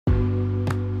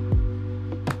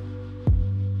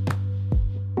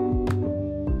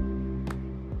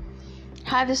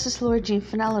Hi, this is Laura Jean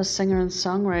Finella, singer and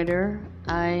songwriter.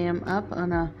 I am up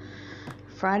on a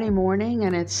Friday morning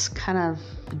and it's kind of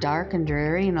dark and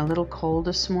dreary and a little cold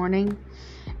this morning.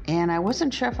 And I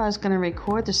wasn't sure if I was going to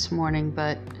record this morning,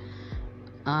 but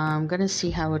I'm going to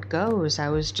see how it goes. I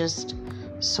was just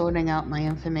sorting out my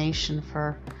information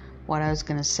for what I was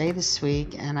going to say this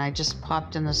week, and I just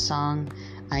popped in the song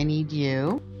I Need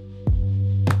You.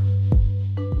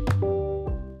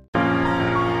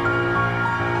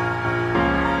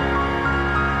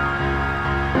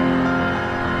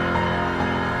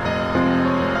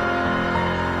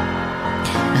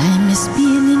 I miss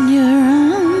being in your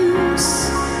arms.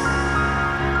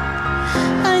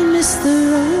 I miss the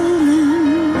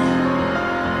rolling,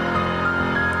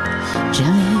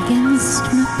 jamming against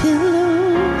my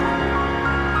pillow,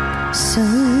 so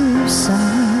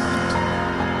soft.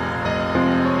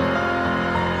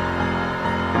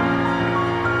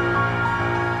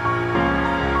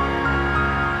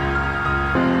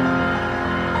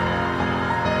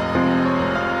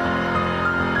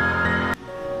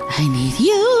 I need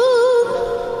you.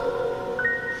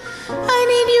 I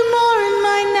need you more in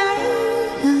my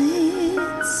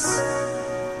nights.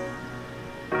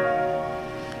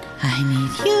 I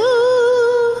need you.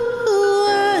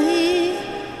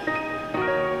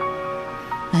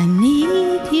 I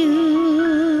need you.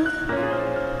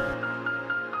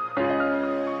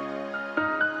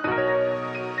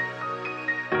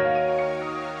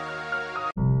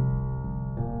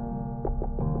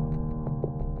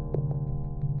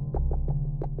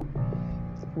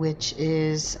 Which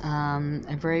is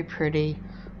a very pretty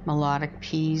melodic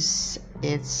piece.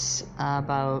 It's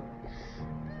about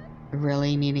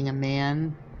really needing a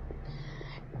man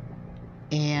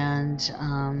and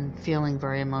feeling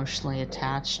very emotionally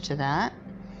attached to that.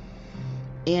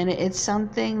 And it's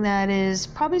something that is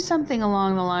probably something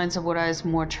along the lines of what I was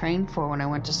more trained for when I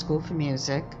went to school for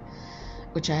music,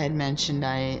 which I had mentioned.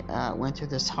 I went through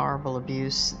this horrible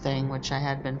abuse thing, which I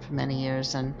had been for many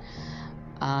years, and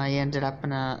I ended up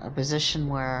in a position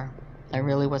where I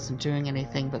really wasn't doing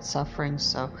anything but suffering.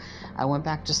 So I went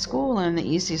back to school, and the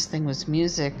easiest thing was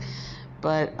music.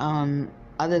 But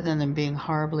other than them being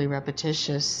horribly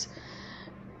repetitious,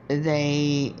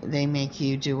 they make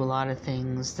you do a lot of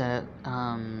things that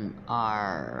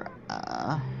are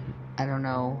I don't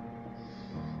know,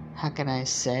 how can I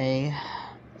say?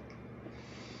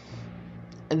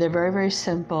 They're very, very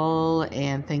simple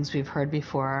and things we've heard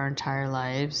before our entire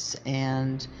lives,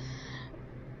 and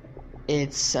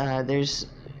it's there's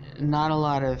not a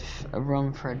lot of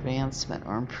room for advancement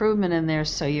or improvement in there,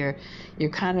 so you're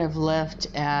kind of left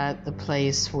at the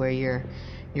place where you're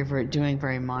doing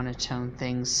very monotone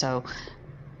things. So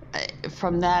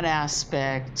from that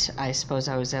aspect, I suppose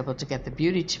I was able to get the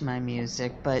beauty to my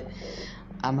music, but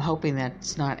I'm hoping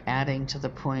that's not adding to the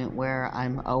point where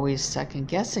I'm always second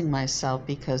guessing myself,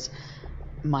 because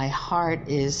my heart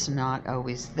is not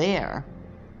always there.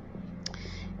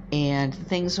 And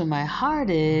things where my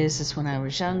heart is when I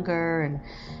was younger and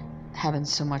having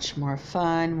so much more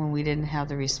fun, when we didn't have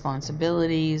the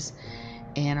responsibilities.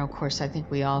 And of course, I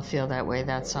think we all feel that way.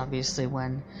 That's obviously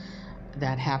when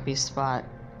that happy spot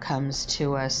comes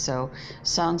to us. So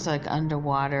songs like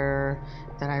Underwater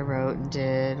that I wrote and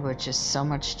did, which is so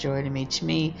much joy to me. To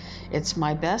me, it's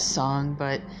my best song,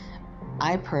 but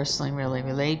I personally really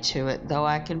relate to it, though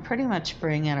I can pretty much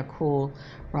bring in a cool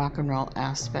rock and roll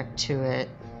aspect to it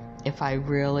if I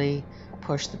really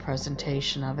push the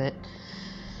presentation of it.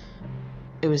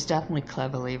 It was definitely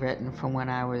cleverly written from when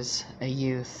I was a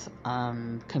youth,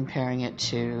 comparing it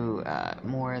to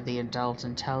more of the adult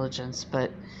intelligence. But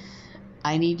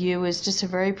I Need You is just a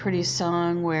very pretty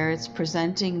song where it's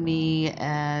presenting me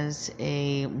as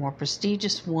a more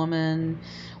prestigious woman,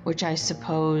 which I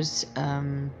suppose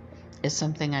is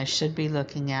something I should be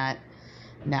looking at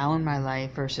now in my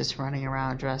life versus running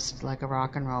around dressed like a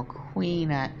rock and roll queen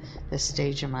at this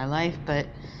stage of my life. But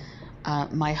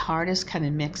my heart is kind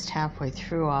of mixed halfway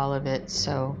through all of it.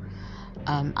 So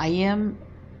I am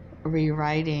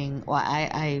rewriting, well,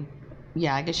 I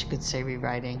guess you could say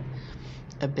rewriting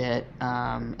a bit,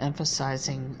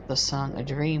 emphasizing the song A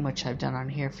Dream, which I've done on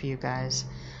here for you guys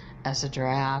as a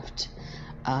draft,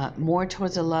 more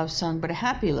towards a love song, but a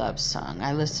happy love song.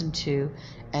 I listened to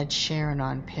Ed Sheeran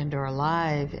on Pandora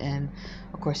Live, and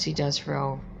of course he does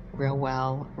real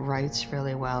well, writes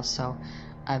really well, so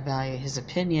I value his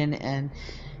opinion. And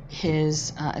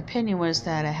his opinion was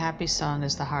that a happy song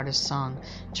is the hardest song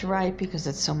to write, because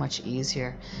it's so much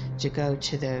easier to go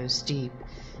to those deep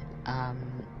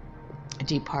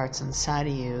parts inside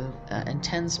of you,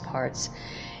 intense parts.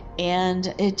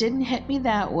 And it didn't hit me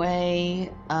that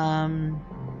way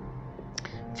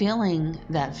feeling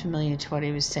that familiar to what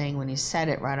he was saying when he said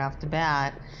it right off the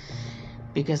bat,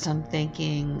 because I'm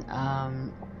thinking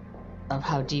of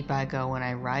how deep I go when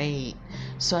I write.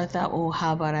 So I thought, well,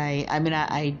 how about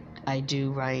I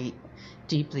do write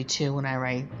deeply too when I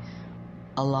write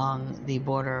along the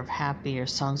border of happier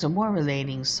songs or more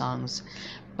relating songs,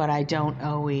 but I don't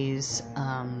always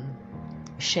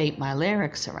shape my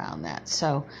lyrics around that.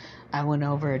 So I went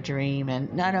over a dream,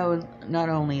 and not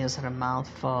only is it a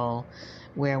mouthful,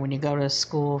 where when you go to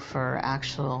school for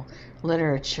actual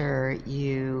literature,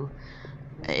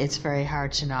 it's very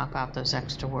hard to knock off those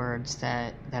extra words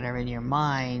that are in your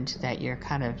mind that you're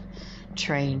kind of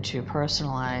trained to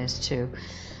personalize to.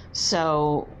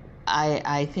 So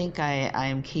I think I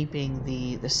am keeping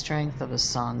the strength of the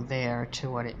song there to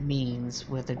what it means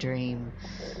with a dream,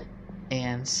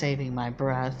 and saving my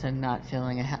breath and not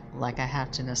feeling like I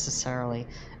have to necessarily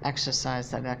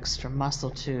exercise that extra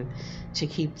muscle to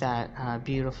keep that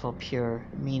beautiful, pure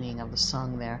meaning of the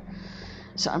song there.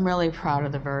 So I'm really proud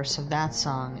of the verse of that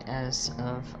song, as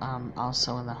of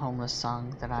also in the homeless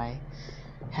song that I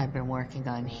had been working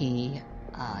on, He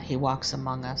Walks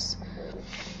Among Us.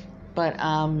 But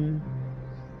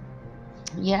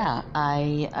yeah,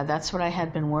 that's what I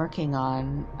had been working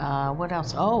on. What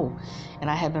else? Oh, and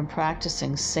I had been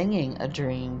practicing singing a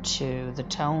dream to the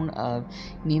tone of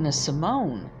Nina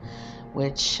Simone,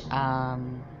 which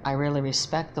I really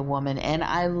respect the woman, and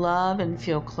I love and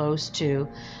feel close to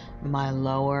my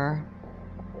lower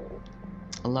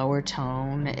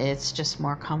tone. It's just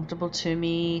more comfortable to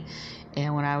me.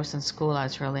 And when I was in school, I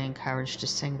was really encouraged to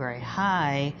sing very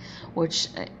high, which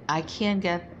I can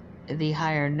get the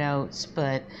higher notes,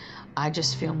 but I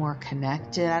just feel more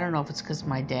connected. I don't know if it's because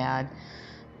my dad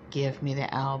gave me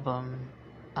the album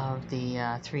of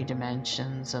the 3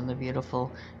 Dimensions, and the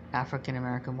beautiful African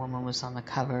American woman was on the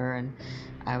cover, and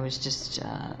I was just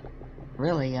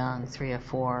really young, 3 or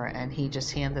 4, and he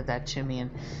just handed that to me.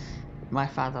 And my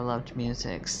father loved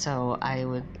music, so I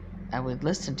would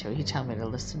listen to it. He'd tell me to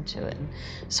listen to it. And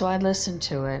so I'd listen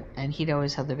to it, and he'd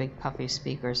always have the big puffy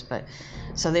speakers,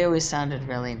 so they always sounded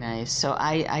really nice. So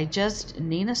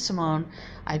Nina Simone,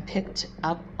 I picked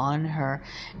up on her,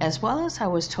 as well as I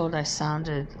was told I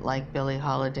sounded like Billie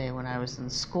Holiday when I was in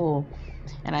school.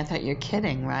 And I thought, you're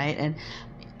kidding, right? And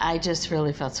I just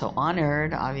really felt so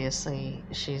honored. Obviously,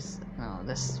 she's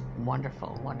this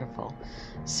wonderful, wonderful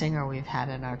singer we've had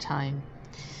in our time.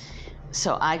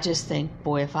 So I just think,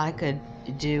 boy, if I could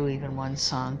do even one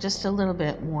song just a little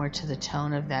bit more to the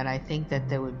tone of that, I think that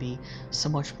there would be so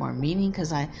much more meaning,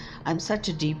 because I'm such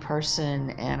a deep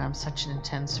person, and I'm such an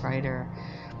intense writer,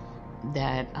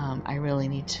 that I really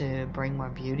need to bring more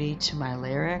beauty to my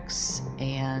lyrics.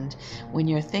 And when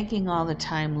you're thinking all the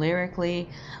time lyrically,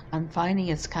 I'm finding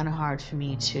it's kind of hard for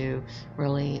me to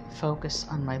really focus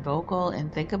on my vocal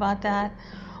and think about that,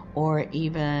 or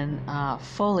even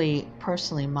fully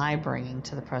personally my bringing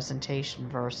to the presentation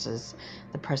versus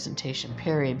the presentation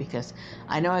period, because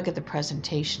I know I get the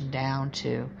presentation down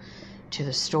to the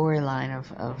storyline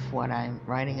of what I'm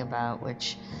writing about,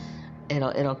 which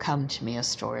it'll come to me, a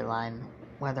storyline,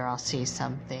 whether I'll see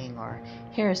something or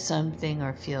hear something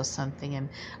or feel something, and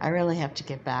I really have to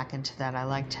get back into that. I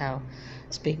liked how,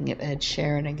 speaking of Ed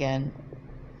Sheeran again,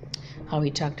 how he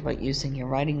talked about using your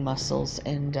writing muscles,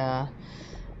 and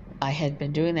I had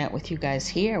been doing that with you guys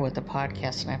here with the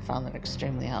podcast, and I found that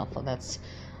extremely helpful. That's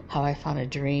how I found a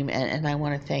dream, and I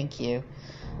want to thank you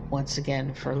once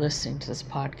again for listening to this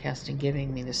podcast and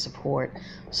giving me the support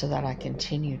so that I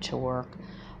continue to work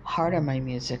hard on my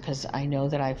music, because I know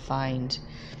that I find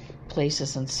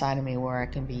places inside of me where I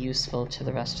can be useful to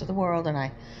the rest of the world, and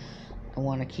I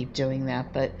want to keep doing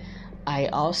that. But I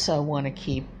also want to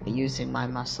keep using my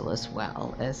muscle as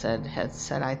well. As Ed had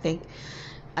said,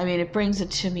 it brings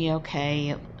it to me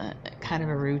okay, kind of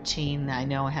a routine. I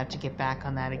know I have to get back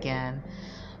on that again.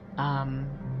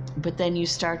 But then you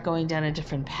start going down a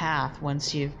different path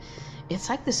it's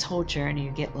like this whole journey,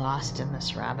 you get lost in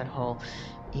this rabbit hole.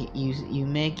 You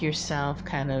make yourself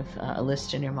kind of a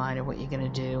list in your mind of what you're going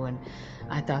to do, and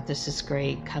I thought, this is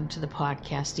great. Come to the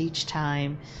podcast each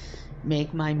time,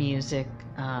 make my music,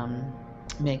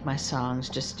 make my songs,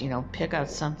 just pick out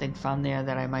something from there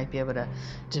that I might be able to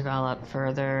develop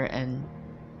further. And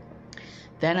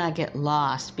then I get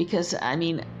lost, because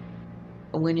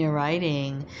when you're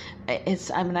writing,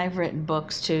 I've written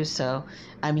books too, so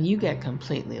you get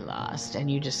completely lost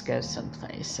and you just go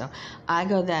someplace. So I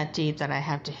go that deep that I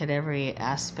have to hit every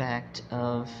aspect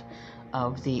of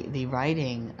of the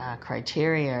writing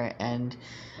criteria, and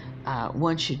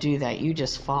once you do that, you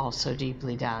just fall so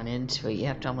deeply down into it. You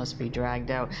have to almost be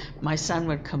dragged out. My son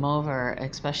would come over,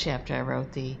 especially after I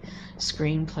wrote the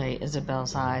screenplay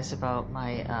Isabel's Eyes about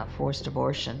my forced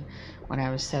abortion when I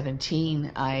was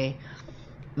 17.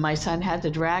 My son had to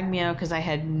drag me out because I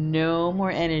had no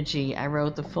more energy. I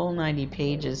wrote the full 90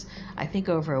 pages, I think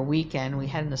over a weekend. We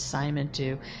had an assignment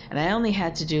due, and I only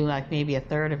had to do like maybe a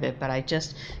third of it, but I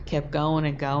just kept going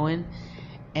and going.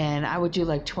 And I would do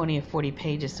like 20 or 40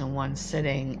 pages in one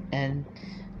sitting, and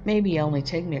maybe only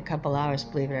take me a couple hours,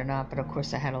 believe it or not, but of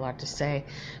course I had a lot to say.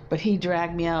 But he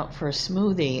dragged me out for a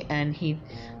smoothie, and he'd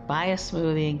buy a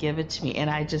smoothie and give it to me, and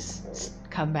I just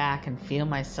come back and feel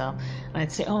myself, and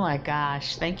I'd say, oh my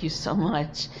gosh, thank you so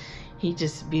much. He'd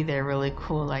just be there really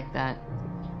cool like that.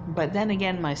 But then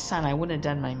again, my son, I wouldn't have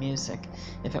done my music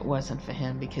if it wasn't for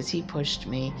him, because he pushed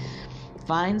me,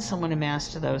 find someone to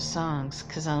master those songs,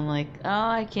 because I'm like, oh,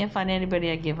 I can't find anybody,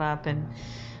 I give up. And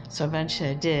so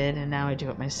eventually I did, and now I do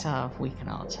it myself. We can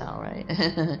all tell, right?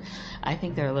 I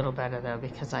think they're a little better, though,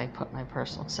 because I put my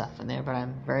personal stuff in there, but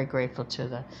I'm very grateful to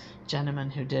the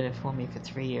gentleman who did it for me for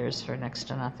 3 years for next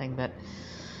to nothing. But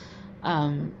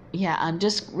yeah, I'm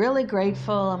just really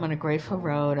grateful. I'm on a grateful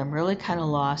road. I'm really kind of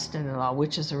lost in it all,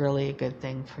 which is really a good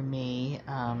thing for me,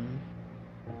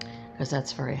 because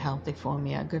that's very healthy for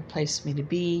me, a good place for me to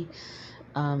be.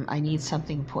 I need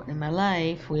something important in my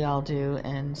life. We all do,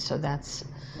 and so that's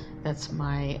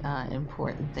my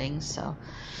important thing. So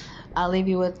I'll leave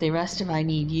you with the rest of I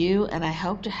Need You, and I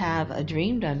hope to have a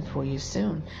dream done for you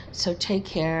soon. So take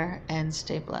care and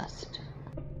stay blessed.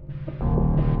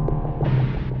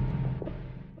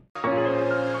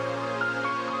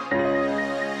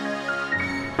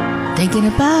 Thinking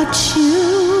about you